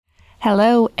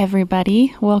Hello,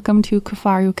 everybody. Welcome to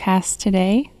Kufaru Cast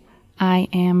today. I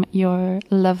am your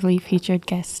lovely featured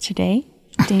guest today,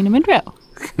 Dana Monroe.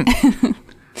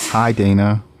 Hi,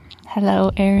 Dana. Hello,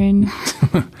 Aaron.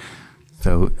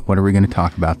 So, what are we going to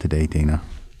talk about today, Dana?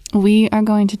 We are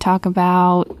going to talk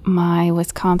about my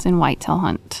Wisconsin whitetail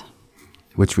hunt.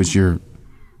 Which was your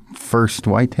first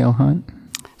whitetail hunt?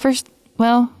 First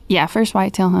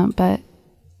whitetail hunt, but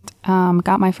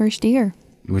got my first deer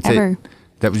ever.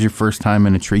 That was your first time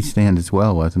in a tree stand as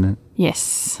well, wasn't it?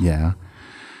 Yes. Yeah.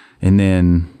 And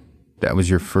then that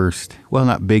was your first, well,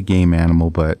 not big game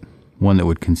animal, but one that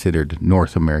would considered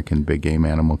North American big game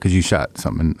animal because you shot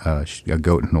something, a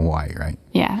goat in Hawaii, right?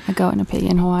 Yeah, a goat and a pig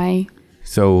in Hawaii.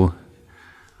 So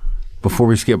before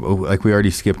we skip, like we already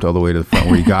skipped all the way to the front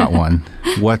where you got one,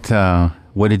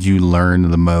 what did you learn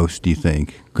the most, do you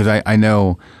think? Because I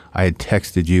know I had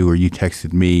texted you or you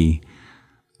texted me,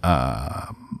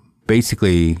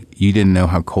 basically, you didn't know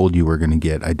how cold you were going to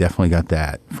get. I definitely got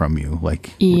that from you.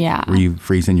 Like, yeah. Were you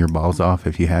freezing your balls off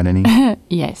if you had any?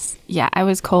 Yes. Yeah, I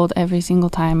was cold every single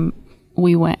time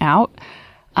we went out.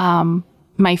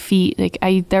 My feet,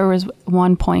 there was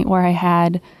one point where I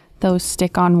had those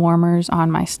stick-on warmers on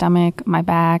my stomach, my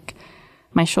back,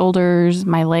 my shoulders,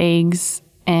 my legs,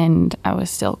 and I was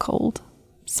still cold.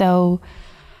 So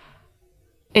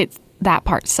that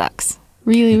part sucks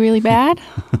really, really bad,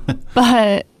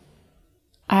 but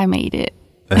I made it.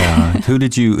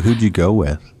 Who'd you go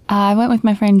with? I went with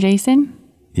my friend Jason.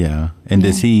 Yeah. And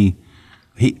does he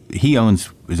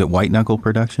owns, is it White Knuckle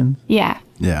Productions? Yeah.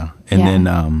 Yeah. And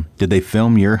then did they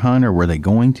film your hunt or were they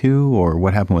going to, or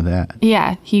what happened with that?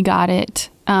 Yeah, he got it.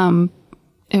 It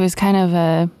was kind of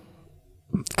a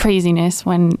craziness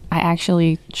when I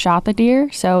actually shot the deer.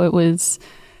 So we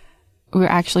were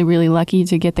actually really lucky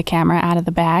to get the camera out of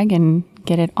the bag and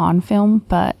get it on film.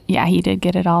 But yeah, he did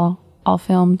get it all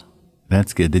filmed.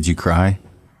 That's good. Did you cry?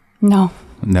 No.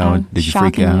 Did you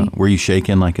freak out? Were you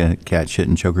shaking like a cat shit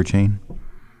in choker chain?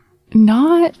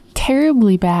 Not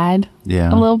terribly bad.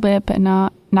 Yeah. A little bit, but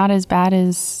not as bad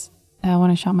as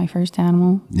when I shot my first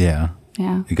animal. Yeah.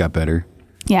 Yeah. It got better.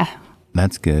 Yeah.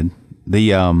 That's good. But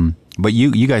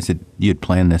you guys had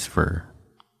planned this for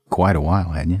quite a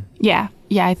while, hadn't you? Yeah.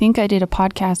 Yeah. I think I did a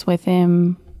podcast with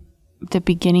him the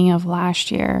beginning of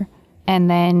last year, and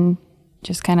then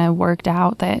just kind of worked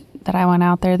out that I went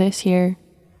out there this year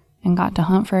and got to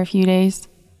hunt for a few days.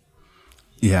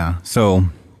 Yeah. So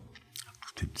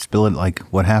spill it, like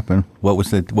what happened? What was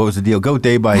the deal? Go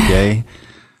day by day.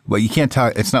 But you can't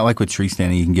talk. It's not like with tree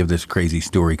standing. You can give this crazy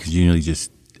story because usually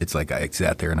it's like I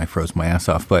sat there and I froze my ass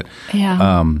off. But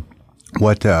yeah.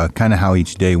 What kind of how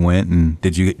each day went, and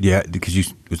did you? Yeah, because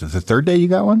was it the third day you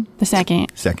got one? The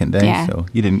second. Second day. Yeah. So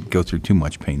you didn't go through too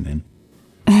much pain then.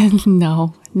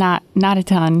 No, not a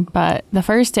ton. But the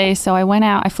first day, so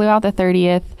I flew out the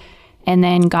 30th and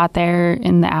then got there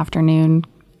in the afternoon,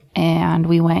 and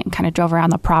we went and kind of drove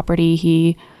around the property.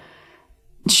 He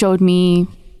showed me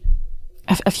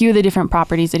a few of the different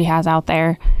properties that he has out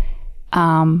there.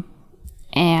 And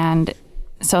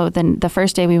so then the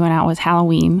first day we went out was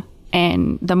Halloween,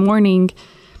 and the morning,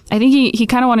 I think he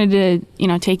kind of wanted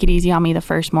to, take it easy on me the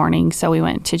first morning. So we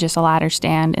went to just a ladder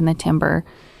stand in the timber.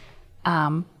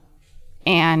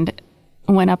 And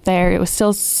went up there. It was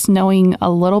still snowing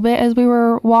a little bit as we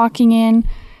were walking in,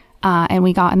 and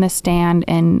we got in the stand,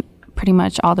 and pretty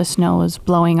much all the snow was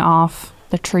blowing off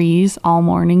the trees all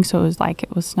morning, so it was like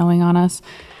it was snowing on us.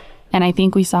 And I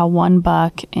think we saw one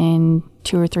buck and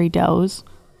 2 or 3 does.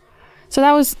 So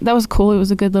that was cool. It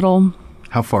was a good little...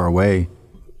 How far away?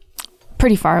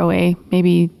 Pretty far away,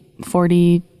 maybe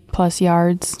 40 plus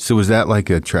yards. So was that like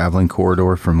a traveling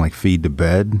corridor from like feed to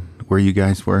bed where you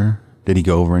guys were? Did he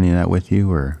go over any of that with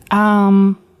you, or?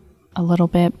 A little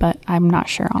bit, but I'm not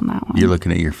sure on that one. You're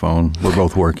looking at your phone. We're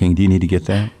both working. Do you need to get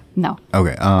that? No.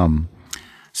 Okay.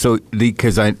 So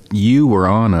because you were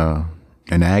on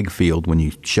an ag field when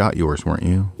you shot yours, weren't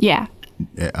you? Yeah.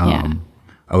 Yeah.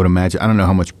 I would imagine. I don't know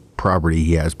how much property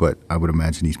he has, but I would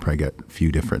imagine he's probably got a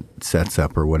few different sets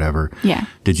up or whatever. Yeah.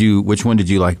 Which one did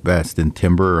you like best, in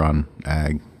timber or on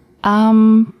ag?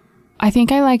 I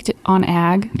think I liked it on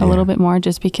ag a little bit more,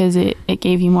 just because it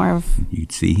gave you more of...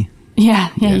 You'd see. Yeah,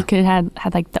 you could have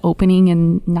had like the opening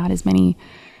and not as many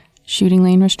shooting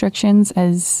lane restrictions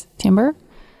as timber.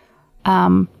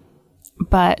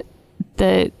 But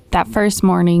that first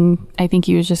morning, I think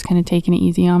he was just kind of taking it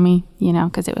easy on me,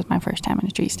 because it was my first time in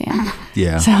a tree stand.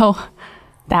 Yeah. So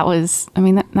that was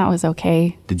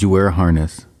okay. Did you wear a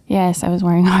harness? Yes, I was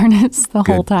wearing a harness the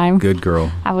whole time. Good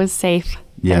girl. I was safe.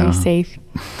 Yeah. Very safe.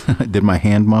 Did my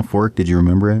hand muff work? Did you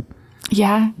remember it?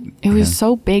 Yeah. It was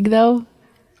so big, though.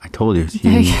 I told you. It's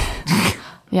huge.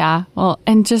 Yeah. Well,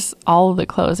 and just all of the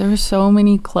clothes. There were so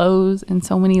many clothes and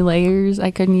so many layers.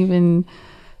 I couldn't even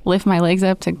lift my legs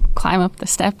up to climb up the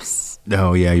steps.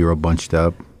 Oh, yeah. You're all bunched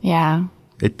up. Yeah.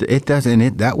 It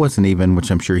doesn't. That wasn't even,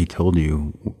 which I'm sure he told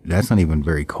you, that's not even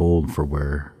very cold for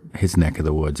where his neck of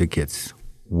the woods. It gets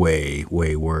way,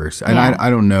 way worse. And Yeah. I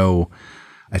don't know.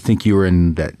 I think you were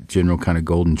in that general kind of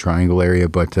Golden Triangle area,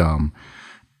 but,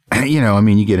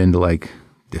 you get into like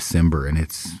December and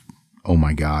it's, oh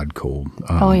my God, cold.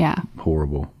 Oh, yeah.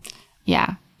 Horrible.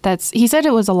 Yeah. He said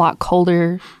it was a lot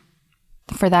colder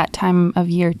for that time of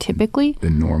year typically.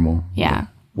 Than normal. Yeah.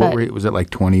 What rate was it,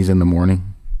 like 20s in the morning?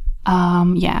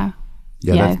 Yeah.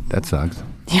 Yeah. That sucks.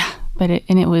 Yeah. But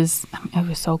it was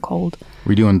so cold.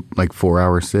 Were you doing like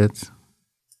 4-hour sits?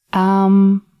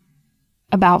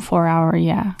 About 4 hour.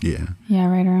 Yeah. Yeah. Yeah.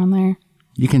 Right around there.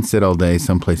 You can sit all day.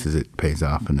 Some places it pays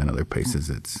off, and then other places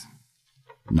it's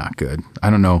not good. I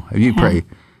don't know. Have you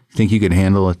think you could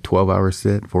handle a 12-hour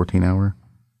sit, 14-hour?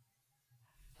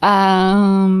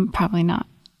 Probably not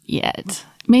yet.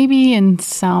 Maybe in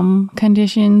some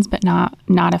conditions, but not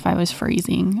if I was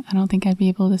freezing. I don't think I'd be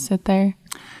able to sit there.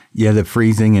 Yeah, the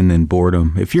freezing and then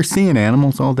boredom. If you're seeing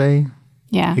animals all day,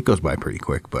 Yeah. it goes by pretty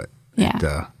quick. But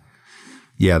Yeah.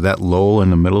 that lull in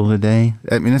the middle of the day.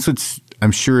 I mean, that's what's.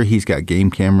 I'm sure he's got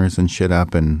game cameras and shit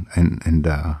up, and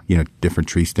different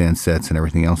tree stand sets and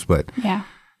everything else. But Yeah.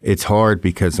 it's hard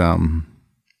because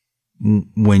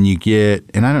when you get,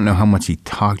 and I don't know how much he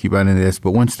talked to you about in this,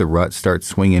 but once the rut starts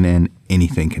swinging in,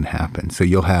 anything can happen. So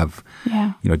you'll have,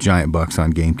 Yeah. giant bucks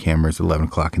on game cameras at 11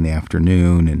 o'clock in the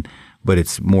afternoon, but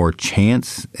it's more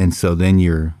chance. And so then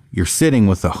you're sitting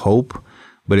with a hope,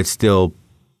 but it's still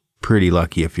pretty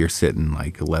lucky if you're sitting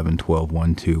like 11, 12,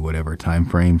 1, 2, whatever time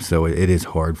frame. So it is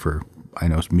hard for, I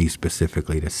know me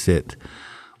specifically, to sit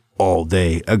all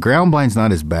day. A ground blind's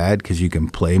not as bad because you can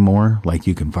play more, like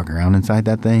you can fuck around inside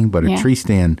that thing. But a tree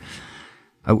stand,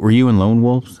 were you in Lone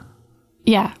Wolves?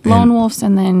 Yeah. Lone wolves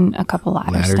and then a couple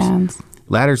ladder stands.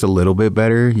 Ladder's a little bit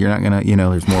better. You're not going to,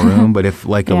 there's more room. But if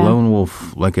like a lone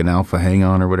wolf, like an alpha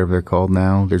hang-on or whatever they're called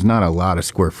now, there's not a lot of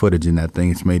square footage in that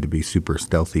thing. It's made to be super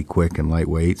stealthy, quick, and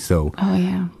lightweight. So, Oh,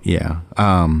 yeah. yeah.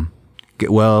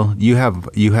 Well, you have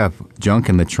junk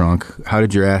in the trunk. How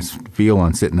did your ass feel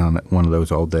on sitting on one of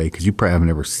those all day? Because you probably haven't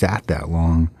ever sat that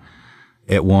long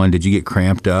at one. Did you get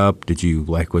cramped up? Did you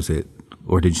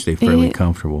or did you stay fairly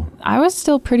comfortable? I was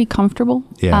still pretty comfortable.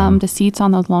 Yeah. The seats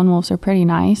on those Lone Wolves are pretty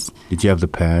nice. Did you have the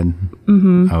pad?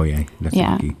 Mm-hmm. Oh, yeah. That's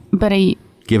Yeah. the key. But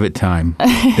Give it time.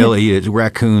 They'll eat it.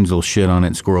 Raccoons will shit on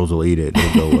it. Squirrels will eat it.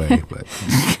 It'll go away. But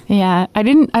yeah, I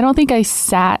don't think I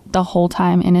sat the whole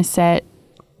time in a set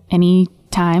any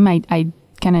time.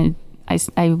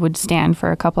 I would stand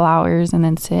for a couple hours and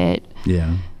then sit.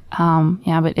 yeah.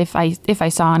 But if I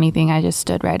saw anything, I just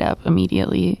stood right up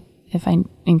immediately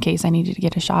in case I needed to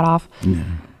get a shot off.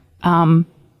 Yeah.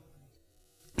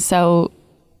 So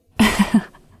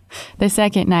the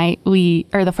second night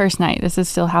the first night, this is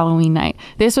still Halloween night.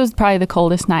 This was probably the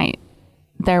coldest night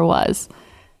there was.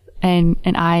 And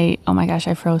oh my gosh,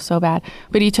 I froze so bad.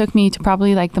 But he took me to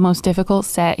probably like the most difficult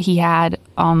set he had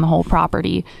on the whole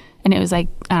property. And it was like,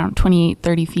 I don't know, 28,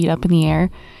 30 feet up in the air.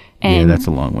 And that's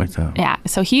a long way up. yeah.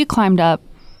 So he climbed up,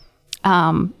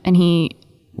 and he...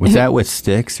 Was that with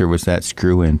sticks or was that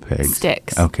screw-in pegs?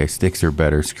 Sticks. Okay, sticks are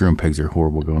better. Screw-in pegs are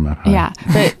horrible going that high. Yeah.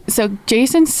 But so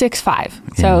Jason's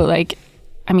 6'5". So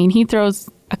he throws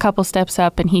a couple steps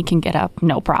up and he can get up,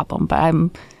 no problem. But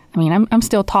I'm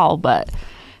still tall, but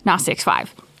not 6'5".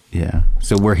 Yeah.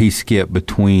 So where he skipped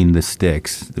between the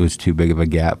sticks, it was too big of a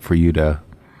gap for you to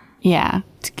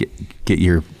get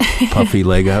your puffy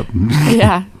leg up.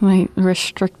 Yeah. My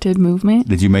restricted movement.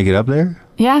 Did you make it up there?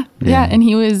 Yeah. And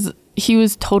he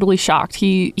was totally shocked.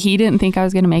 He didn't think I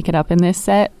was going to make it up in this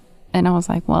set. And I was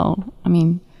like, well,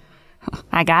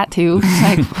 I got to.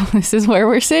 Like, this is where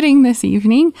we're sitting this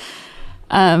evening.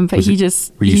 But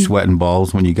Were you sweating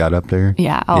balls when you got up there?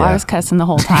 Yeah. Oh, yeah. I was cussing the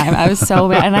whole time. I was so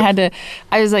bad. And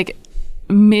I was like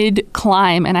mid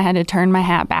climb and I had to turn my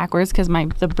hat backwards because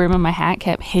the brim of my hat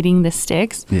kept hitting the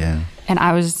sticks. Yeah. And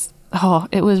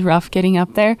it was rough getting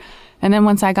up there. And then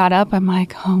once I got up, I'm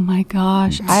like, oh my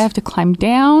gosh, I have to climb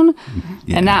down.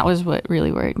 Yeah. And that was what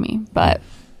really worried me. But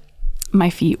my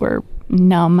feet were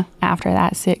numb after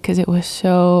that sit because it was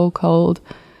so cold.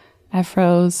 I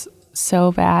froze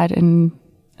so bad. And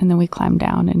then we climbed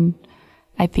down. And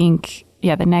I think,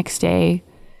 the next day,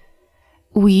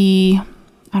 I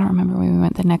don't remember when we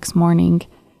went the next morning.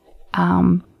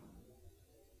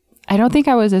 I don't think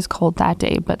I was as cold that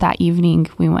day, but that evening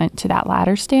we went to that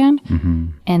ladder stand,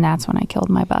 and that's when I killed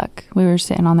my buck. We were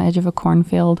sitting on the edge of a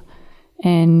cornfield,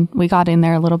 and we got in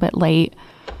there a little bit late.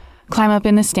 Climb up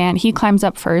in the stand. He climbs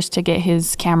up first to get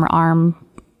his camera arm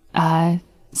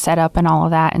set up and all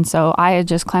of that. And so I had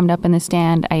just climbed up in the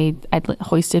stand. I'd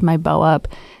hoisted my bow up.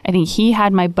 I think he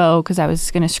had my bow because I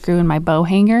was going to screw in my bow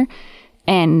hanger.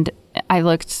 And I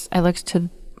looked to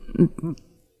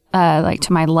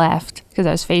to my left because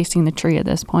I was facing the tree at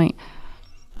this point.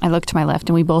 I looked to my left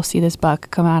and we both see this buck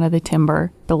come out of the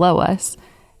timber below us.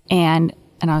 And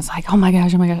I was like, oh my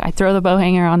gosh. I throw the bow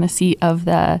hanger on the seat of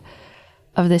the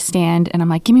stand and I'm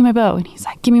like, give me my bow. And he's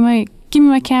like, give me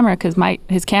my camera, because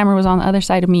his camera was on the other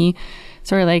side of me.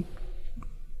 So we're like,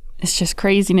 it's just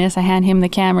craziness. I hand him the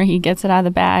camera, he gets it out of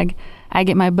the bag. I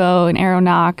get my bow and arrow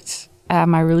nocked,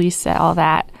 my release set, all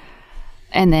that.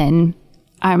 And then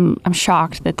I'm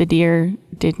shocked that the deer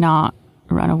did not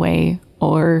run away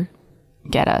or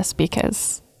get us,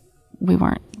 because we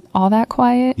weren't all that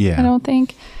quiet, I don't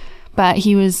think. But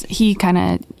he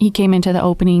came into the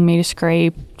opening, made a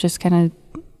scrape, just kind of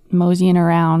moseying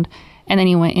around. And then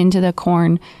he went into the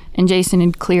corn, and Jason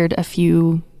had cleared a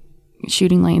few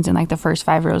shooting lanes in like the first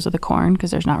 5 rows of the corn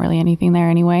because there's not really anything there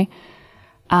anyway.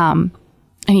 And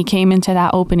he came into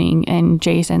that opening and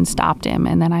Jason stopped him,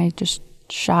 and then I just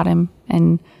shot him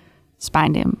and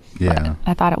spined him. Yeah.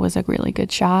 But I thought it was a really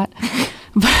good shot.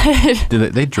 But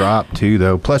they drop too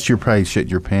though. Plus you're probably shit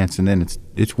your pants, and then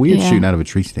it's weird shooting out of a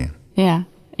tree stand. Yeah.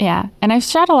 Yeah. And I've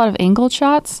shot a lot of angled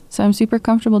shots, so I'm super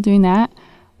comfortable doing that.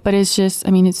 But it's just,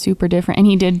 it's super different. And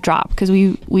he did drop because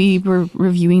we were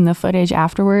reviewing the footage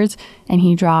afterwards, and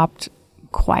he dropped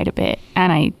quite a bit.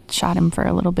 And I shot him for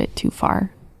a little bit too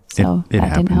far. So it that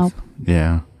happens. didn't help.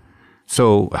 Yeah.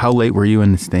 So how late were you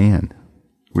in the stand?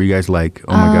 Were you guys like,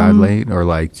 oh my God, late, or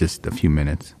like just a few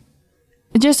minutes?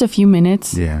 Just a few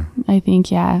minutes. Yeah. I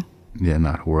think, yeah. Yeah,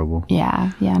 not horrible.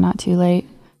 Yeah, not too late.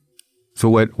 So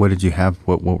what did you have?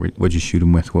 What'd you shoot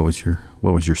him with? What was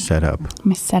your setup?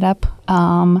 My setup,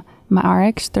 my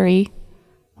RX3.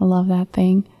 I love that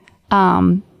thing.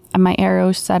 And my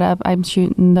arrows setup, I'm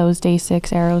shooting those day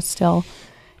 6 arrows still.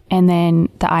 And then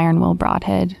the iron will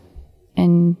broadhead.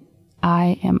 And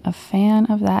I am a fan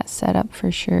of that setup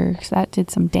for sure, because that did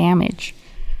some damage.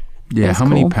 Yeah, how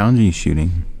many pounds are you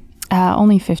shooting?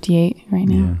 Only 58 right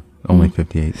now. Yeah, only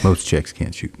 58. Most chicks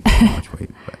can't shoot that much weight.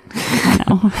 But. I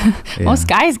know. Yeah. Most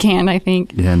guys can, I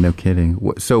think. Yeah, no kidding.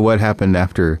 So what happened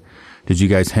after? Did you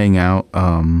guys hang out,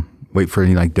 wait for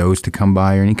any like does to come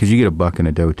by or anything? Because you get a buck and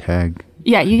a doe tag.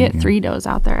 Yeah, you get 3 does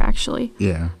out there actually.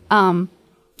 Yeah.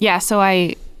 Yeah, so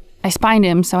I spined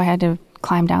him, so I had to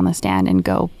climb down the stand and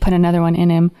go put another one in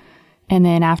him. And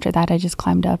then after that, I just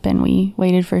climbed up and we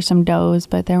waited for some does,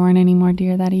 but there weren't any more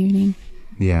deer that evening.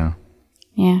 Yeah.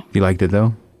 Yeah. You liked it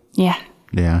though? Yeah.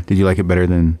 Yeah. Did you like it better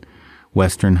than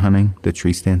Western hunting, the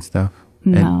tree stand stuff?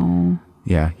 No.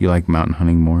 Yeah. You like mountain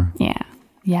hunting more? Yeah.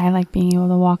 Yeah, I like being able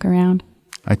to walk around.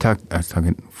 I was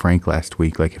talking to Frank last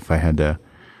week, like if I had to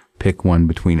pick one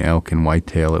between elk and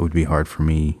whitetail, it would be hard for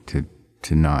me to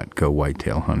not go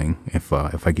whitetail hunting. If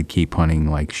I could keep hunting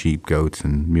like sheep, goats,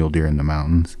 and mule deer in the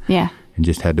mountains. Yeah. And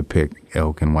just had to pick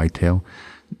elk and whitetail.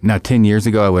 Now, 10 years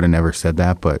ago, I would have never said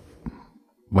that, but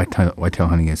whitetail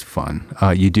hunting is fun.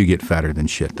 You do get fatter than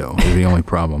shit, though. Is the only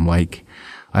problem. Like,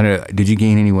 I don't know, did you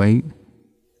gain any weight?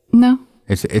 No.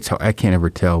 It's I can't ever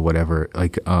tell whatever.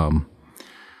 Like,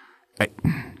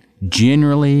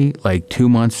 generally, like 2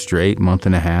 months straight, month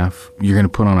and a half, you're going to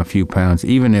put on a few pounds,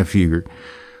 even if you're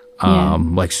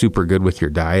like super good with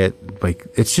your diet. Like,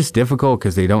 it's just difficult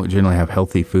because they don't generally have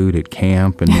healthy food at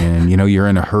camp. And then, you're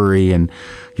in a hurry and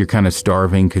you're kind of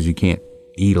starving because you can't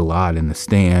eat a lot in the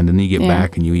stand. And then you get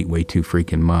back and you eat way too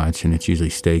freaking much. And it's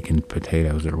usually steak and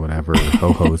potatoes or whatever, or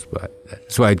ho-hos. But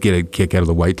so I'd get a kick out of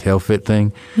the whitetail fit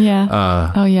thing.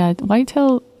 Yeah. Oh yeah.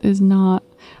 Whitetail is not,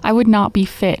 I would not be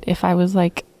fit if I was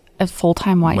like a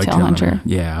full-time whitetail hunter.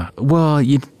 Yeah. Well,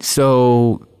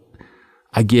 so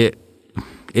I get,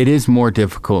 it is more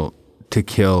difficult to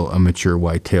kill a mature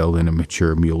whitetail than a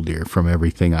mature mule deer from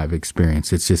everything I've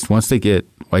experienced. It's just once they get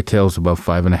whitetails above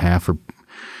 5.5 are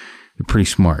pretty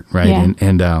smart, right? Yeah.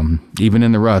 And even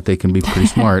in the rut, they can be pretty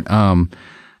smart.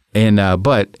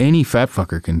 But any fat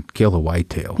fucker can kill a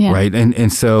whitetail, right?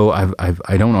 And so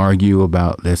I don't argue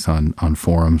about this on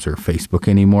forums or Facebook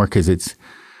anymore because it's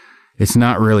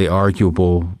not really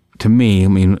arguable to me. I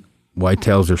mean,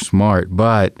 whitetails are smart,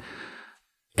 but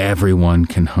everyone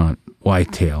can hunt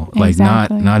whitetail. Like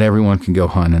not everyone can go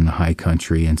hunt in the high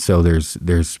country. And so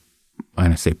there's I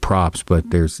don't say props, but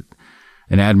there's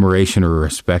an admiration or a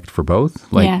respect for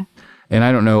both. Like, and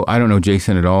I don't know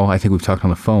Jason at all. I think we've talked on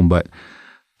the phone, but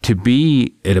to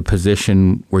be at a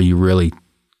position where you really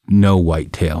know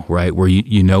whitetail, right? Where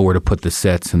you know where to put the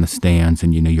sets and the stands,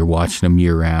 and you're watching them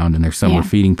year round, and their summer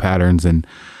feeding patterns, and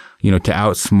to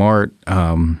outsmart.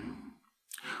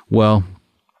 Well,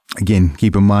 again,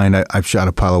 keep in mind I've shot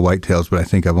a pile of whitetails, but I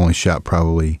think I've only shot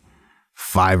probably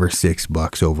 5 or 6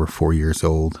 bucks over 4 years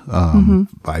old, 5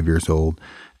 years old,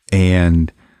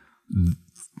 and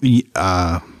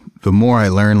the more I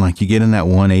learn, like you get in that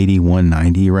 180,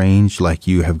 190 range, like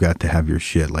you have got to have your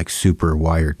shit like super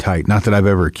wire tight. Not that I've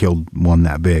ever killed one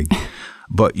that big,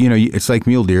 but it's like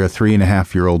mule deer. A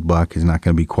 3.5-year-old buck is not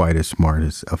going to be quite as smart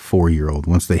as a 4-year-old.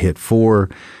 Once they hit 4,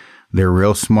 they're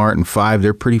real smart, and 5,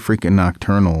 they're pretty freaking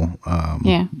nocturnal.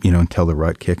 Until the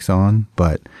rut kicks on.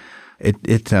 But it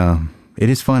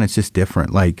is fun. It's just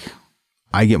different. Like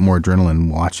I get more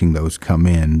adrenaline watching those come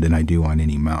in than I do on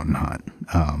any mountain hunt.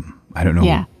 I don't know.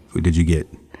 Yeah. Did you get?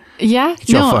 Yeah. Get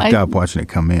y'all fucked up watching it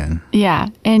come in. Yeah.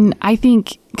 And I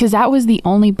think because that was the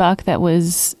only buck that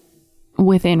was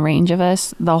within range of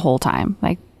us the whole time,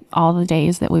 like all the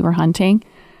days that we were hunting.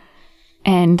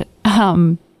 And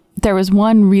there was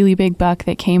one really big buck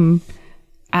that came,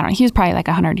 I don't know, he was probably like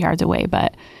 100 yards away,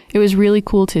 but it was really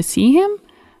cool to see him.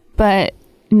 But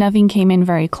nothing came in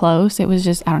very close. It was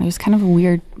just, I don't know, it was kind of a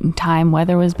weird time.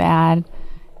 Weather was bad.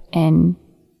 And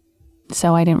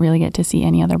so I didn't really get to see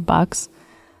any other bucks,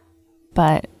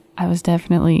 but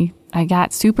I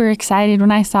got super excited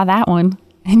when I saw that one.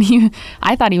 And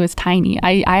I thought he was tiny.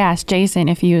 I asked Jason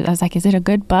I was like, is it a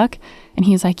good buck? And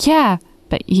he was like, yeah,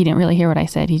 but he didn't really hear what I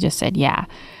said. He just said, yeah.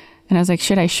 And I was like,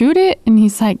 should I shoot it? And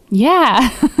he's like,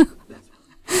 yeah.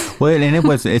 Well, and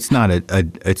it's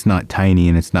not tiny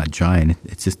and it's not giant.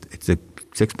 It's a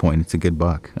 6-point. It's a good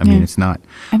buck. I mean, it's not.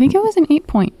 I think it was an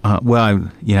 8-point. Well, I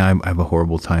have a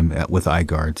horrible time with eye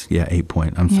guards. Yeah,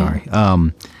 8-point. I'm sorry.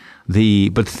 But the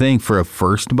thing for a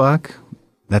first buck,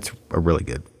 that's a really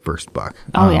good first buck.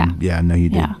 Oh yeah. Yeah, I know you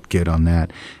did good on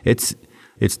that. It's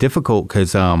difficult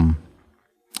because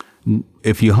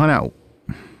if you hunt out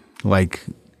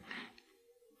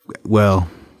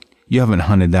you haven't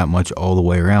hunted that much all the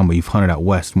way around, but you've hunted out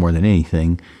west more than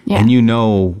anything, and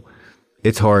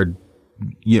it's hard.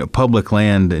 Public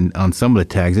land and on some of the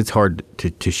tags, it's hard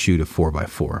to shoot a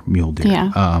 4x4 mule deer.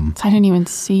 Yeah. So I didn't even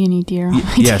see any deer.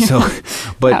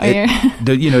 But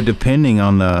depending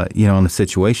on the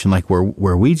situation, like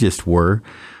where we just were,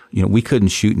 we couldn't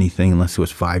shoot anything unless it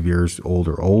was 5 years old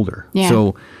or older. Yeah.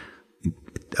 So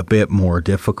a bit more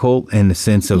difficult in the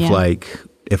sense of like,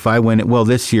 if I went,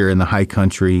 this year in the high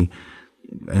country,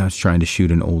 I was trying to shoot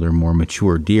an older, more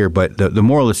mature deer, but the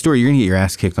moral of the story, you're going to get your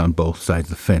ass kicked on both sides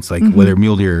of the fence, like whether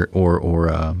mule deer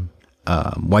or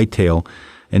whitetail.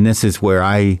 And this is where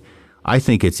I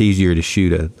think it's easier to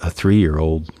shoot a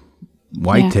 3-year-old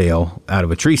whitetail out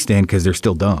of a tree stand because they're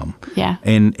still dumb. Yeah.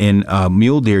 And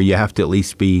mule deer, you have to at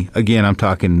least be, again, I'm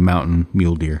talking mountain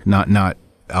mule deer, not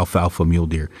alfalfa mule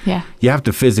deer. Yeah. You have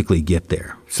to physically get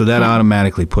there. So that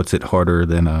automatically puts it harder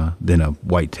than a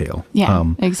whitetail. Yeah,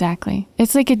 exactly.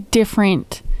 It's like a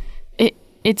different,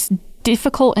 it's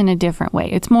difficult in a different way.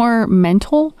 It's more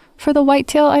mental for the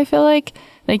whitetail, I feel like.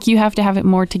 Like you have to have it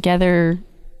more together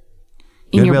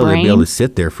in your brain. To be able to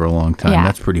sit there for a long time. Yeah.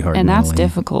 That's pretty hard. And that's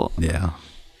difficult. Yeah.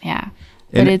 Yeah.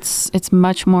 But it's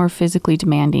much more physically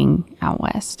demanding out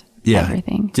west. Yeah,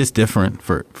 everything. Just different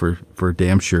for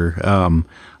damn sure. I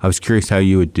was curious how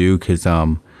you would do because I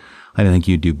didn't think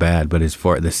you'd do bad, but as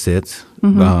far as the sits,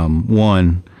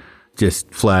 one,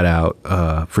 just flat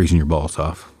out freezing your balls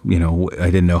off. I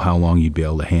didn't know how long you'd be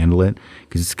able to handle it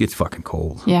because it gets fucking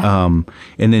cold. Yeah.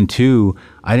 And then two,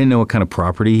 I didn't know what kind of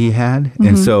property he had,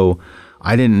 and so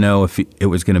I didn't know if it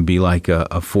was going to be like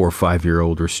a 4 or 5 year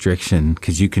old restriction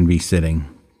because you can be sitting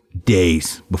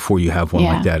days before you have one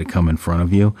like that to come in front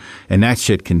of you, and that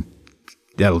shit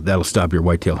that'll stop your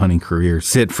whitetail hunting career.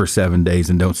 Sit for 7 days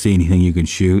and don't see anything you can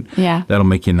shoot. Yeah, that'll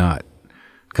make you not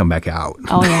come back out.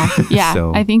 Oh yeah, yeah.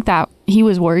 So, I think that he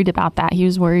was worried about that. He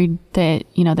was worried that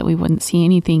that we wouldn't see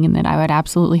anything and that I would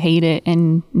absolutely hate it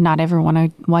and not ever want to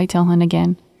whitetail hunt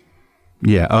again.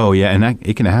 Yeah. Oh yeah, and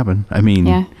it can happen. I mean,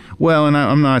 yeah. Well, and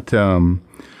I'm not.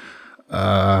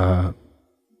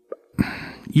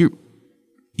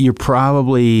 You're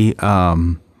probably,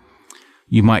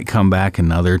 you might come back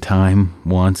another time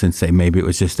once and say maybe it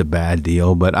was just a bad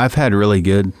deal. But I've had really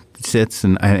good sits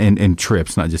and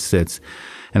trips, not just sits.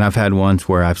 And I've had ones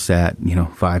where I've sat,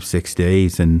 5-6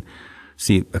 days and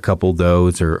see a couple of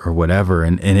those or whatever.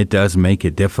 And it does make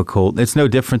it difficult. It's no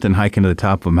different than hiking to the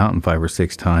top of a mountain 5 or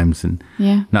 6 times and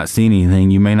not seeing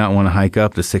anything. You may not want to hike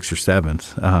up the 6th or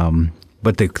 7th.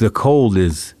 But the cold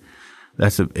is...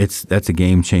 That's a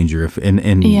game changer. You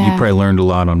probably learned a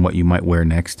lot on what you might wear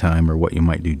next time or what you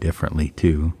might do differently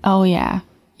too. Oh yeah,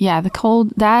 Yeah, the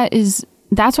cold, that's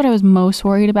what I was most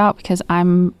worried about because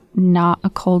I'm not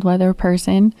a cold weather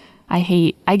person.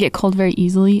 I get cold very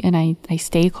easily and I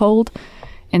stay cold.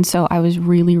 And so I was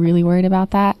really, really worried about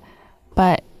that.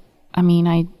 But I mean,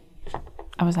 I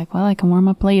was like, well, I can warm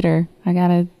up later. I got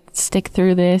to stick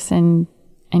through this and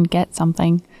get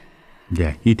something.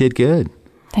 Yeah, you did good.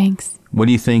 Thanks. What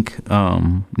do you think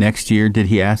next year? Did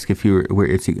he ask if you were,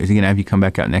 is he going to have you come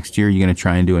back out next year? Are you going to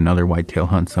try and do another whitetail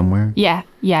hunt somewhere? Yeah,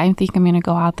 I think I'm going to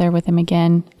go out there with him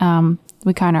again.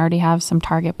 We kind of already have some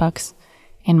target bucks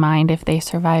in mind if they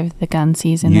survive the gun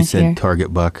season this year. You said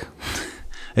target buck.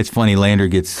 It's funny, Lander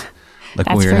gets... Like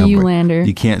that's for you, Lander.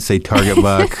 You can't say target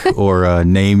buck or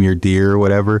name your deer or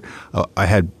whatever. I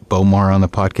had Bomar on the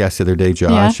podcast the other day,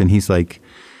 Josh, and he's like,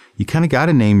 you kind of got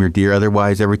to name your deer.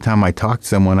 Otherwise, every time I talk to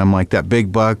someone, I'm like, that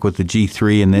big buck with the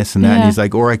G3 and this and that. Yeah. And he's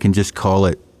like, or I can just call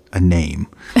it a name.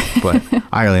 But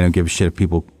I really don't give a shit if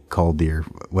people call deer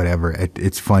whatever.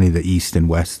 It's funny, the east and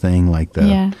west thing. Like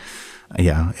the,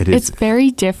 yeah, it is. It's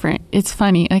very different. It's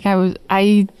funny. Like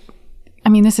I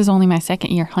mean, this is only my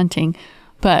second year hunting,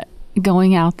 but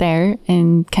going out there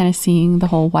and kind of seeing the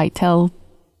whole whitetail,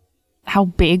 how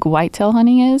big whitetail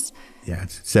hunting is. Yeah,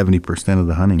 it's 70% of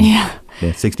the hunting. Yeah.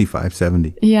 Yeah, 65,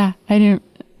 70. Yeah, I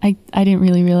didn't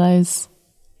really realize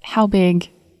how big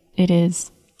it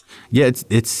is. Yeah,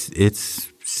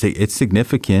 it's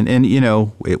significant. And you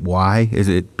know, why is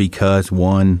it? Because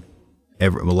one, a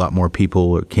lot more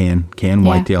people can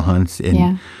whitetail hunts,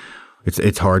 and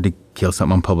it's hard to kill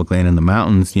something on public land in the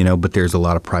mountains, you know, but there's a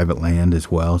lot of private land as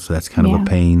well. So that's kind of a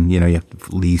pain, you know, you have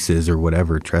leases or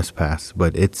whatever, trespass,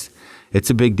 but it's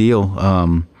a big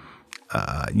deal.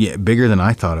 Bigger than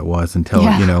I thought it was until,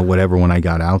 you know, whatever, when I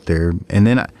got out there. And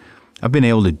then I've been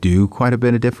able to do quite a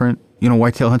bit of different, you know,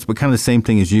 whitetail hunts, but kind of the same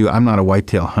thing as you. I'm not a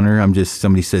whitetail hunter. I'm just,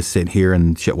 somebody says sit here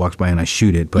and shit walks by and I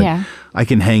shoot it, but I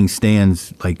can hang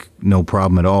stands like no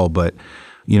problem at all. But,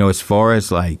 you know, as far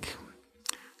as like,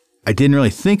 I didn't really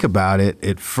think about it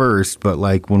at first, but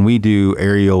like when we do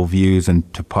aerial views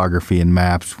and topography and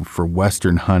maps for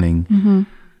Western hunting,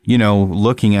 you know,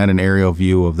 looking at an aerial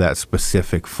view of that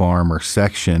specific farm or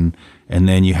section, and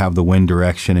then you have the wind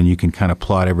direction and you can kind of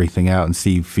plot everything out and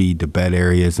see feed to bed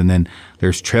areas. And then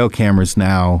there's trail cameras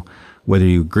now, whether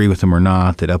you agree with them or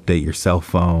not, that update your cell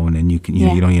phone, and you can, you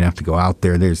know, you don't even have to go out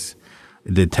there.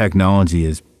 The technology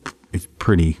is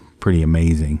pretty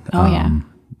amazing.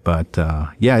 But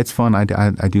yeah, it's fun. I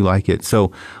do like it.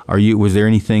 So, was there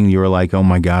anything you were like, oh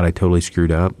my God, I totally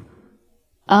screwed up?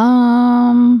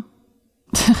 I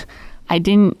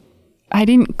didn't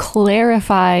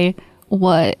clarify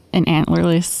what an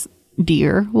antlerless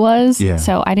deer was. Yeah.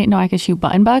 So I didn't know I could shoot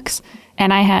button bucks,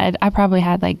 and I probably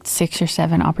had like 6 or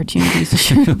 7 opportunities to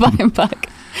shoot a button buck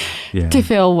to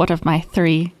fill one of my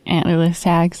 3 antlerless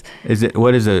tags.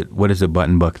 What is a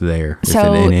button buck there? Is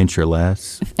so it an inch or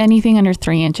less? Anything under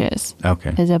 3 inches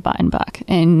is a button buck.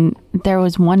 And there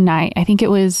was one night, I think it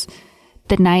was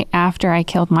the night after I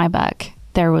killed my buck,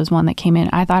 there was one that came in.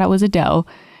 I thought it was a doe,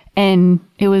 and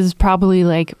it was probably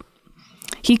like,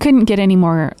 he couldn't get any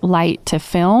more light to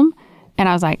film. And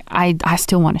I was like, I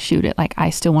still want to shoot it. Like, I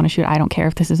still want to shoot it. I don't care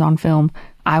if this is on film.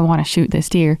 I want to shoot this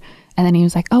deer. And then he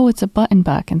was like, oh, it's a button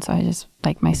buck. And so I just,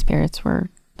 like, my spirits were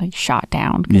like shot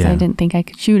down because I didn't think I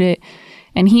could shoot it.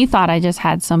 And he thought I just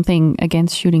had something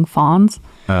against shooting fawns.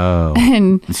 Oh.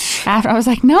 And after I was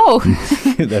like, no.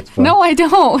 That's funny. No, I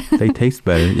don't. They taste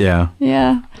better. Yeah.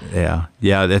 Yeah. Yeah.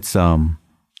 Yeah. That's,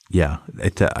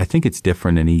 I think it's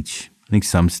different in each. I think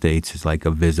some states is like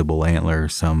a visible antler,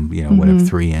 some, you know, whatever,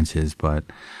 3 inches, but.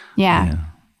 Yeah,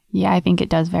 I think it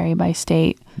does vary by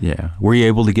state. Yeah. Were you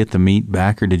able to get the meat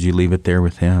back, or did you leave it there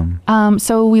with him?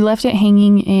 So we left it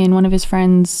hanging in one of his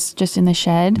friends just in the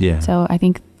shed. Yeah. So I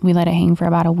think we let it hang for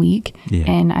about a week,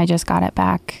 and I just got it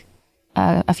back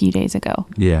a few days ago.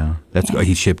 Yeah.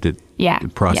 He shipped it. Yeah.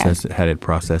 Had it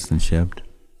processed and shipped.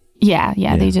 Yeah.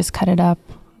 They just cut it up,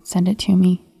 send it to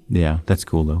me. Yeah. That's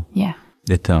cool though. Yeah.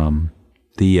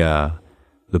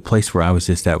 The place where I was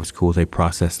just at was cool. They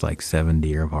processed like 7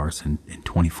 deer of ours in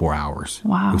 24 hours.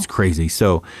 Wow. It was crazy.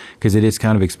 So, because it is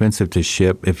kind of expensive to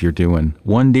ship if you're doing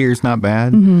one deer is not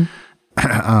bad.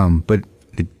 But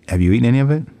have you eaten any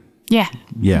of it? Yeah.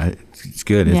 Yeah. It's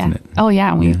good, isn't it? Oh,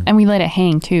 yeah. And we let it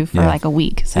hang too for like a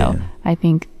week. So I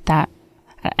think that,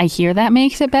 I hear that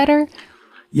makes it better.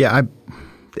 Yeah.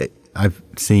 I've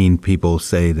seen people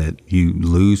say that you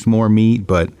lose more meat,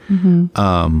 but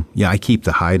I keep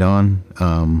the hide on.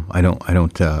 I don't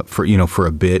for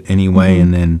a bit anyway,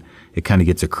 and then it kind of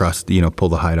gets a crust. You know, pull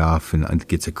the hide off and it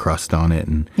gets a crust on it.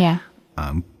 And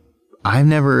I've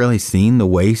never really seen the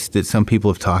waste that some people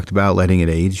have talked about, letting it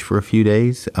age for a few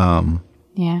days.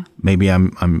 Yeah. Maybe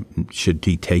I'm should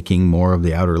be taking more of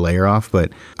the outer layer off,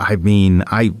 but I mean,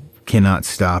 I cannot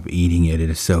stop eating it. It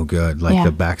is so good, like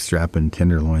the backstrap and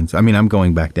tenderloins. I mean, I'm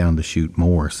going back down to shoot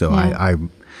more, so I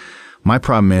my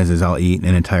problem is I'll eat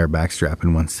an entire backstrap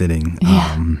in one sitting,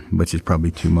 which is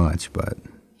probably too much, but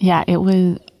yeah, it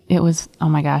was. Oh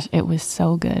my gosh, it was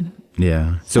so good.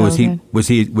 Yeah. So was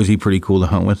he pretty cool to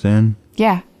hunt with then?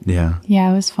 Yeah. Yeah.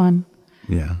 Yeah, it was fun.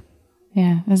 Yeah.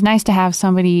 Yeah, it was nice to have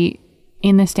somebody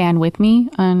in the stand with me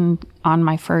on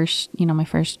my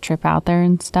first trip out there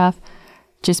and stuff.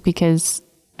 Just because,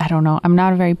 I don't know, I'm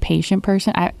not a very patient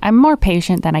person. I'm more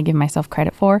patient than I give myself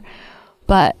credit for,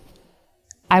 but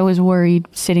I was worried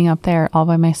sitting up there all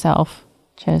by myself,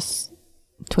 just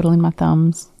twiddling my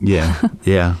thumbs. Yeah.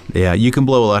 You can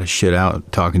blow a lot of shit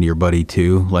out talking to your buddy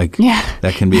too. Like,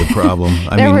 that can be a problem.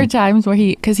 There were times where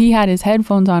because he had his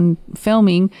headphones on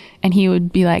filming, and he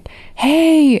would be like,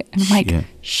 "Hey," and I'm like,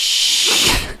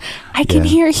 "Shh, I can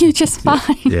hear you just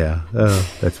fine." Yeah. Oh,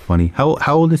 that's funny. How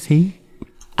old is he?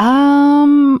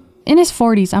 In his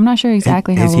 40s. I'm not sure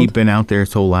exactly how old. Has he been out there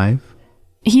his whole life?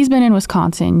 He's been in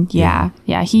Wisconsin. Yeah.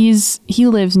 He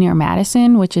lives near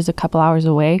Madison, which is a couple hours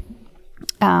away.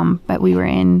 But we were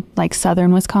in like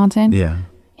southern Wisconsin. Yeah.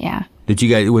 Did you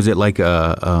guys? Was it like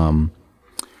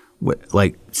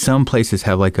like some places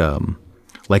have like a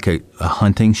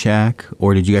hunting shack,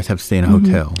 or did you guys have to stay in a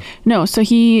hotel? No. So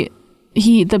the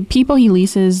people he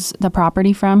leases the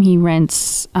property from, he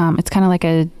rents. It's kind of like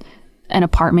an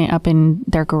apartment up in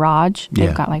their garage.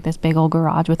 They've got like this big old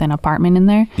garage with an apartment in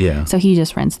there. Yeah. So he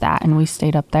just rents that, and we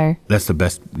stayed up there. That's the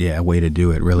best way to do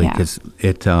it, really, because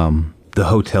the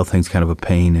hotel thing's kind of a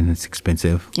pain, and it's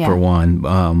expensive for one.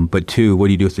 But two, what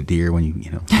do you do with the deer when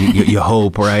you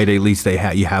hope, right? At least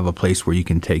you have a place where you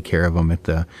can take care of them at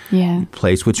the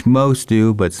place, which most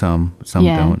do, but some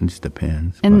don't. It just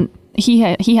depends. And he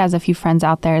has a few friends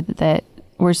out there that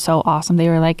were so awesome. They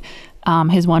were like,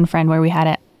 his one friend where we had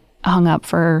it hung up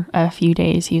for a few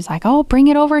days. He was like, "Oh, bring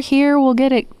it over here. We'll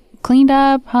get it cleaned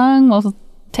up, hung. We'll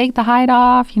take the hide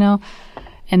off,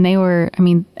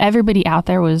 And everybody out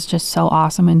there was just so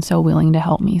awesome and so willing to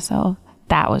help me. So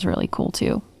that was really cool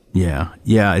too. Yeah.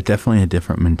 It's definitely a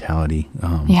different mentality.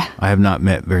 I have not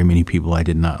met very many people I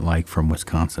did not like from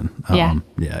Wisconsin.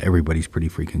 Everybody's pretty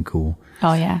freaking cool.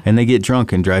 Oh, yeah. And they get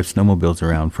drunk and drive snowmobiles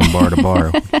around from bar to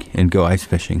bar and go ice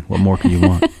fishing. What more can you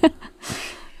want?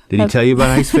 Did he tell you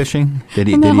about ice fishing? Did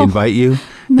he invite you?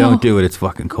 No. Don't do it. It's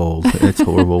fucking cold. It's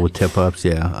horrible with tip-ups.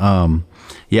 Yeah.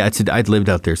 I'd lived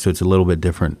out there, so it's a little bit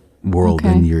different world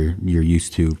than you're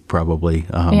used to, probably.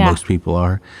 Most people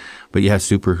are. But yeah,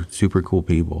 super, super cool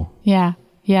people. Yeah.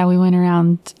 Yeah, we went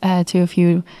around to a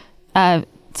few,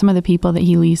 some of the people that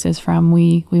he leases from.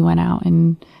 We went out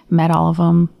and met all of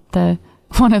them.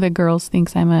 One of the girls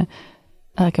thinks I'm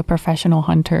a professional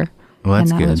hunter. Well,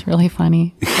 that's good. And that was really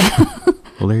funny.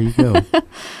 Well, there you go.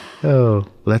 Oh, well,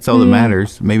 that's all that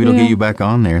matters. Maybe it'll get you back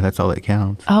on there. That's all that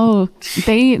counts. Oh,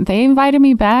 they invited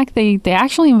me back. They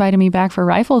actually invited me back for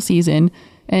rifle season.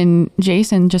 And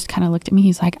Jason just kind of looked at me.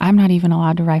 He's like, "I'm not even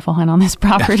allowed to rifle hunt on this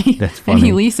property." That's funny. And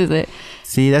he leases it.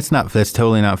 See, that's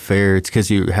totally not fair. It's because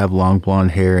you have long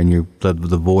blonde hair and you're the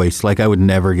voice. Like, I would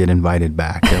never get invited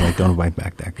back. They're like, "Don't invite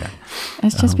back that guy."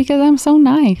 That's just because I'm so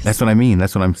nice. That's what I mean.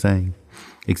 That's what I'm saying.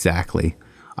 Exactly.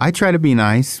 I try to be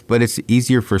nice, but it's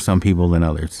easier for some people than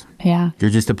others. Yeah. You're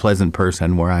just a pleasant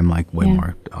person, where I'm like way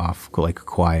more off, like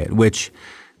quiet, which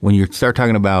when you start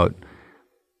talking about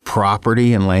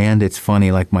property and land, it's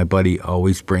funny. Like, my buddy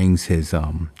always brings his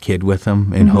kid with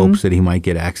him in hopes that he might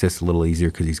get access a little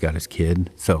easier because he's got his kid.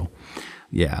 So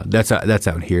yeah, that's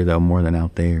out here though, more than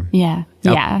out there. Yeah.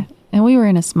 Yeah. And we were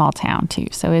in a small town too.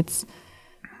 So it's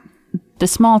the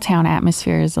small town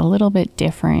atmosphere is a little bit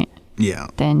different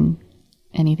than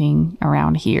anything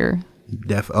around here.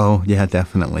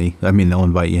 Definitely. I mean, they'll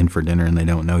invite you in for dinner and they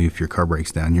don't know if your car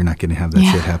breaks down. You're not going to have that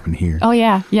shit happen here. Oh,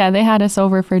 yeah. Yeah, they had us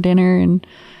over for dinner and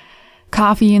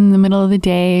coffee in the middle of the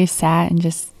day, sat and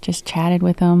just chatted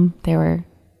with them.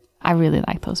 I really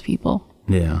like those people.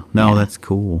 Yeah. No, that's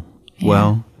cool. Yeah.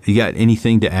 Well, you got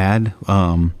anything to add?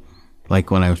 Like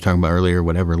when I was talking about earlier,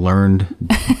 whatever, learned,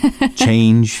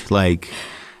 change, like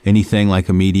anything like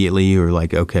immediately, or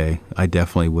like, okay, I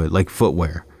definitely would, like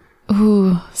footwear.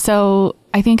 Ooh, so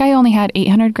I think I only had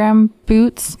 800-gram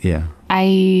boots. Yeah.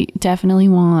 I definitely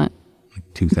want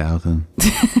 2,000.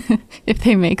 If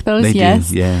they make those, they yes.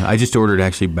 do, yeah. I just ordered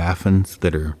actually Baffins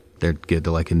they're good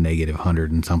to like a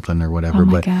 -100 and something or whatever. Oh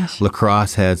my but gosh.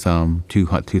 Lacrosse has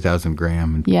 2,000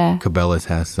 gram, and Cabela's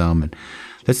has some, and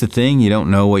that's the thing. You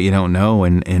don't know what you don't know,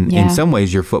 and in some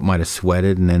ways your foot might have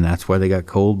sweated, and then that's why they got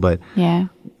cold. But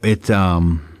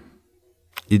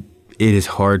it is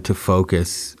hard to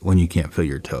focus when you can't feel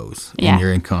your toes Yeah. and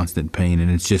you're in constant pain,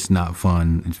 and it's just not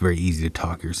fun. It's very easy to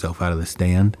talk yourself out of the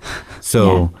stand.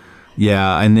 So,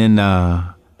 yeah. And then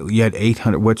you had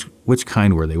 800. Which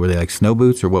kind were they? Were they like snow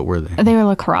boots or what were they? They were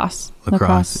lacrosse.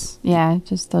 Lacrosse. Yeah,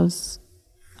 just those.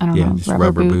 I don't Yeah, know. just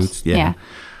rubber boots. Yeah.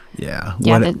 Yeah.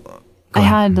 What- I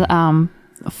had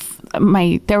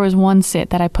there was one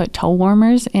sit that I put toe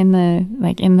warmers in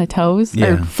the toes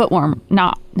Yeah. or foot warm,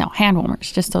 hand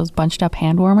warmers, just those bunched up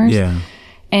hand warmers. Yeah.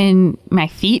 And my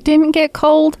feet didn't get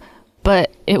cold,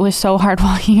 but it was so hard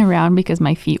walking around because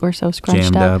my feet were so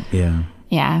scrunched Jammed up. Yeah.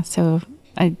 Yeah, so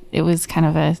it was kind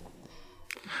of a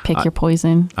pick your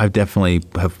poison. I definitely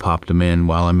have popped them in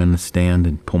while I'm in the stand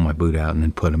and pull my boot out and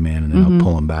then put them in, and then I'll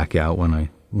pull them back out when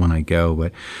I go.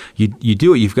 But you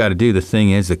do what you've got to do. The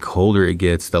thing is, the colder it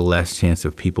gets, the less chance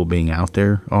of people being out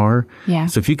there are. Yeah.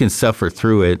 So if you can suffer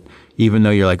through it, even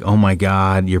though you're like, oh my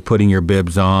God, you're putting your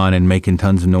bibs on and making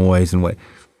tons of noise and what,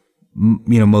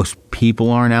 most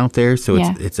people aren't out there. So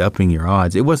it's upping your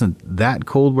odds. It wasn't that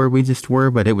cold where we just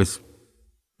were, but it was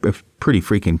pretty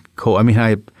freaking cold. I mean, I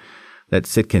had that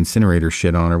Sitka incinerator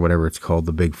shit on or whatever it's called,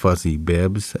 the big fuzzy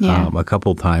bibs, a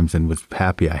couple times and was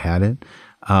happy I had it.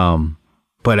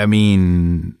 But I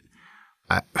mean,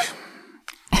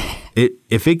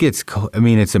 if it gets cold, I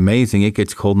mean, it's amazing. It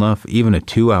gets cold enough. Even a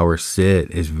 2-hour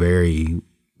sit is very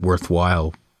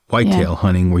worthwhile whitetail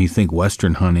hunting, where you think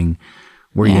Western hunting,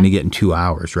 where you're going to get in 2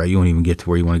 hours, right? You won't even get to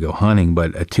where you want to go hunting,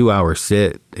 but a 2-hour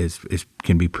sit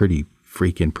can be pretty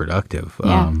freaking productive.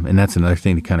 Yeah. And that's another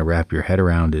thing to kind of wrap your head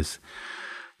around is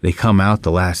they come out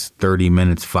the last 30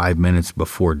 minutes, 5 minutes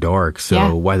before dark.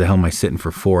 So why the hell am I sitting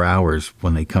for 4 hours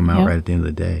when they come out right at the end of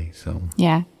the day? So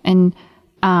yeah, and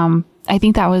I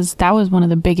think that was one of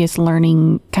the biggest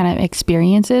learning kind of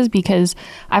experiences, because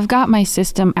I've got my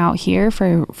system out here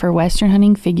for Western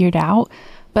hunting figured out,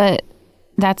 but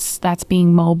that's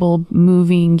being mobile,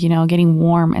 moving, getting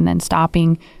warm and then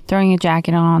stopping, throwing a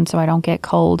jacket on so I don't get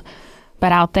cold.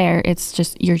 But out there, it's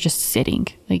just, you're just sitting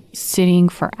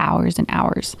for hours and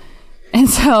hours. And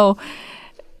so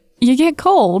you get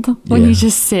cold when you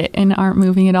just sit and aren't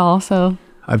moving at all. So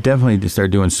I've definitely just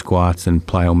started doing squats and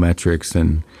plyometrics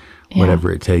and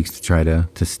whatever it takes to try to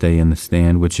stay in the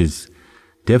stand, which is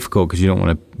difficult because you don't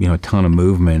want a ton of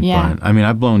movement. Yeah. But I mean,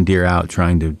 I've blown deer out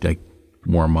trying to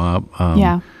warm up.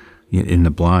 In the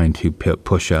blind to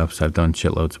push-ups. I've done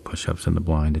shitloads of push-ups in the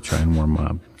blind to try and warm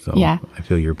up. So I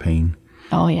feel your pain.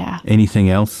 Oh yeah. Anything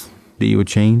else that you would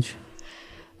change?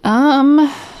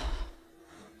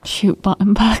 Shoot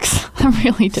button bucks. I'm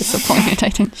really disappointed I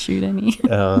didn't shoot any.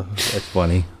 That's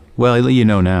funny. Well, you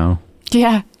know now.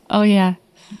 Yeah. Oh yeah.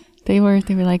 They were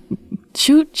like,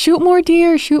 shoot more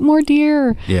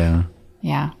deer. Yeah.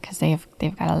 Yeah, because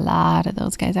they've got a lot of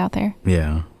those guys out there.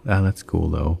 Yeah. Oh, that's cool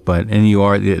though. But they're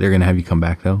going to have you come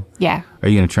back though? Yeah. Are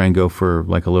you going to try and go for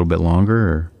like a little bit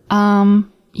longer or?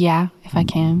 Yeah, if I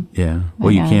can. Yeah. Well,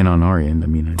 you can on our end. I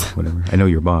mean, whatever. I know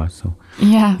your boss, so.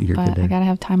 Yeah, you're but good I gotta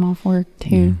have time off work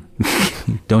too.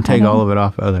 Yeah. Don't take all of it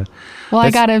off other. Well, I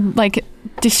gotta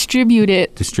distribute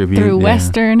it through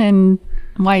Western and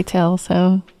whitetail.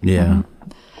 So yeah,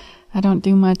 I don't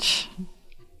do much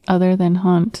other than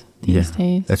hunt these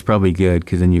days. That's probably good,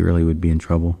 because then you really would be in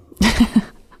trouble.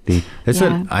 That's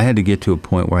what I had to get to a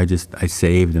point where I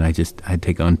saved and I'd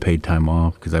take unpaid time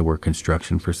off because I worked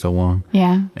construction for so long.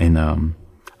 Yeah. And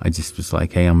I just was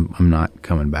like, hey, I'm not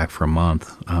coming back for a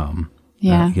month.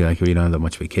 You're like, well, you don't have that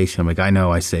much vacation. I'm like, I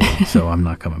know I saved, so I'm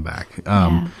not coming back.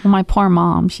 Well, my poor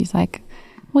mom, she's like,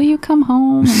 will you come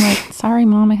home? I'm like, sorry,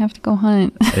 Mom, I have to go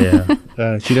hunt.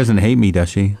 Yeah. She doesn't hate me, does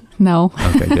she? No.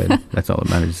 Okay, good. That's all that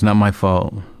matters. It's not my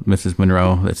fault, Mrs.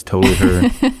 Monroe. That's totally her.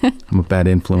 I'm a bad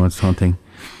influence hunting.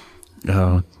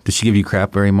 Does she give you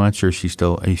crap very much, or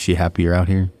is she happy you're out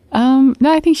here?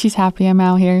 No, I think she's happy I'm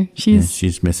out here. She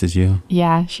just misses you.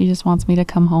 Yeah, she just wants me to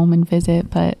come home and visit,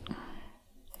 but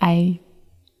I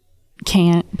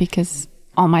can't because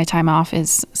all my time off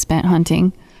is spent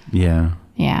hunting. Yeah.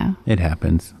 Yeah. It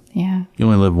happens. Yeah. You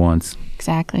only live once.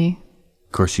 Exactly.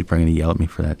 Of course, she's probably going to yell at me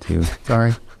for that too.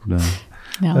 Sorry.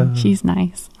 No, she's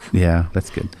nice. Yeah, that's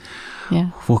good.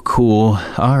 Yeah. Well, cool.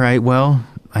 All right. Well,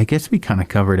 I guess we kind of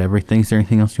covered everything. Is there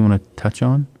anything else you want to touch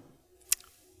on?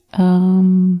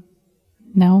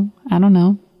 No, I don't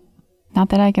know. Not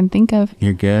that I can think of.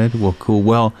 You're good? Well, cool.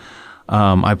 Well,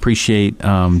 I appreciate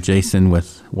Jason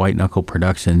with White Knuckle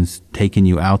Productions taking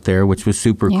you out there, which was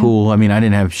super cool. I mean, I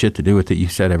didn't have shit to do with it. You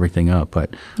set everything up,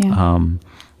 but no,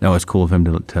 it's cool of him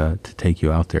to take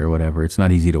you out there or whatever. It's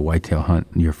not easy to whitetail hunt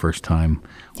your first time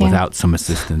without some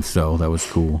assistance, so that was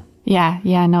cool. Yeah,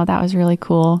 no, that was really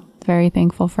cool. Very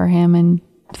thankful for him, and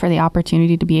for the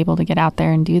opportunity to be able to get out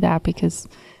there and do that, because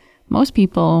most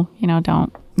people,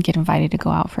 don't get invited to go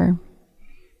out for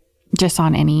just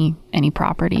on any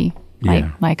property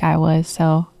like I was.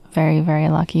 So very, very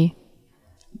lucky.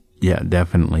 Yeah,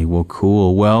 definitely. Well,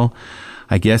 cool. Well,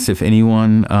 I guess if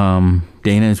anyone,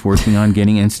 Dana is working on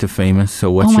getting Insta famous.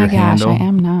 So what's your handle? Oh my gosh, I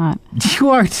am not. You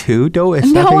are too. No,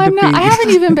 I'm not. I haven't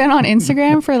even been on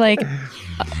Instagram for like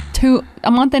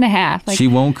a month and a half. Like, she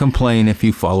won't complain if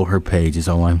you follow her page, is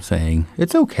all I'm saying.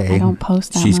 It's okay. I don't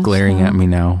post that She's much, glaring though. at me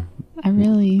now.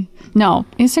 No,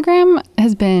 Instagram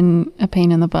has been a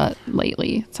pain in the butt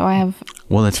lately. So I have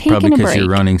that's probably because you're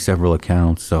running several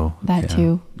accounts. So that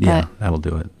too. Yeah, that'll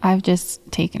do it. I've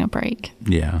just taken a break.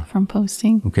 Yeah. From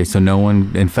posting. Okay, so no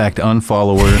one, in fact,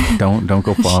 unfollow her. Don't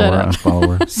go follow her,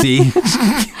 unfollow her. See?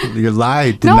 You're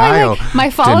lying. Denial. No, my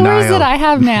followers that I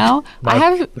have now, I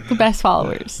have the best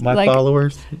followers. My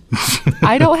followers?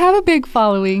 I don't have a big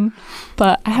following,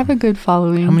 but I have a good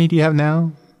following. How many do you have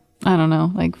now? I don't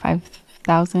know, like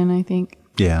 5,000, I think.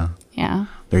 Yeah. Yeah.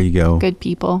 There you go. Good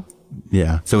people.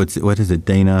 Yeah. So what is it?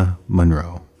 Dana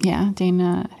Monroe. Yeah,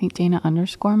 Dana, I think Dana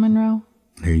 _ Monroe.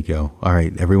 There you go. All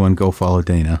right, everyone go follow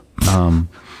Dana.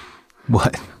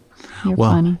 What?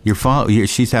 You're funny.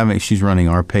 She's running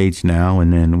our page now,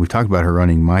 and then we talked about her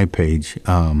running my page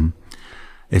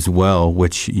as well,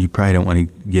 which you probably don't want to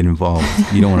get involved.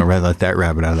 You don't want to let that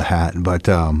rabbit out of the hat, but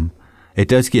it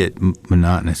does get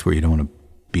monotonous where you don't want to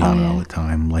be on it all the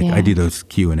time. Like I do those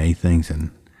Q&A things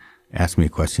and ask me a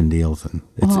question deals, and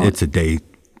it's a day.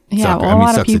 Yeah, a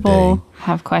lot of people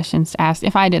have questions to ask.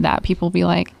 If I did that, people would be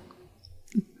like,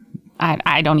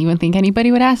 I don't even think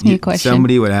anybody would ask me a question.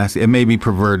 Somebody would ask. It may be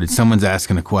perverted. Someone's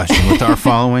asking a question. With our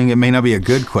following, it may not be a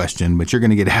good question, but you're going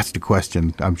to get asked a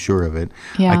question. I'm sure of it.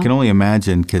 Yeah. I can only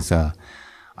imagine because I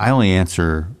only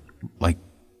answer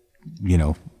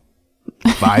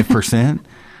 5%.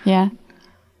 Yeah.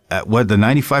 What the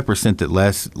 95% that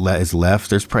is left,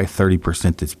 there's probably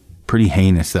 30% that's pretty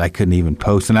heinous that I couldn't even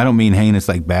post. And I don't mean heinous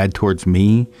like bad towards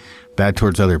me, bad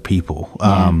towards other people.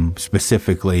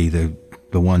 Specifically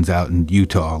the ones out in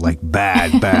Utah, like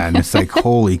bad. And it's like,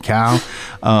 holy cow.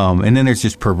 And then there's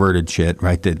just perverted shit,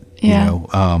 right?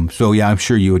 So I'm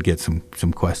sure you would get some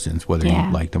questions, whether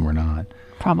you liked them or not.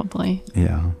 Probably.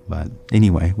 Yeah. But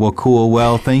anyway, well, cool.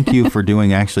 Well, thank you for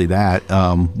doing actually that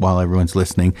while everyone's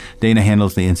listening. Dana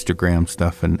handles the Instagram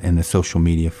stuff and the social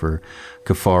media for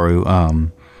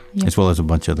Kifaru, as well as a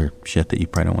bunch of other shit that you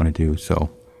probably don't want to do. So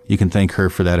you can thank her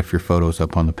for that if your photo's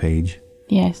up on the page.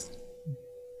 Yes.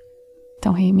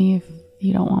 Don't hate me if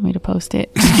you don't want me to post it.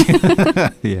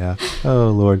 Yeah. Oh,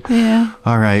 Lord. Yeah.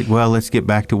 All right. Well, let's get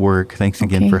back to work. Thanks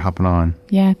again for hopping on.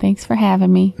 Yeah. Thanks for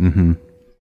having me. Mm-hmm.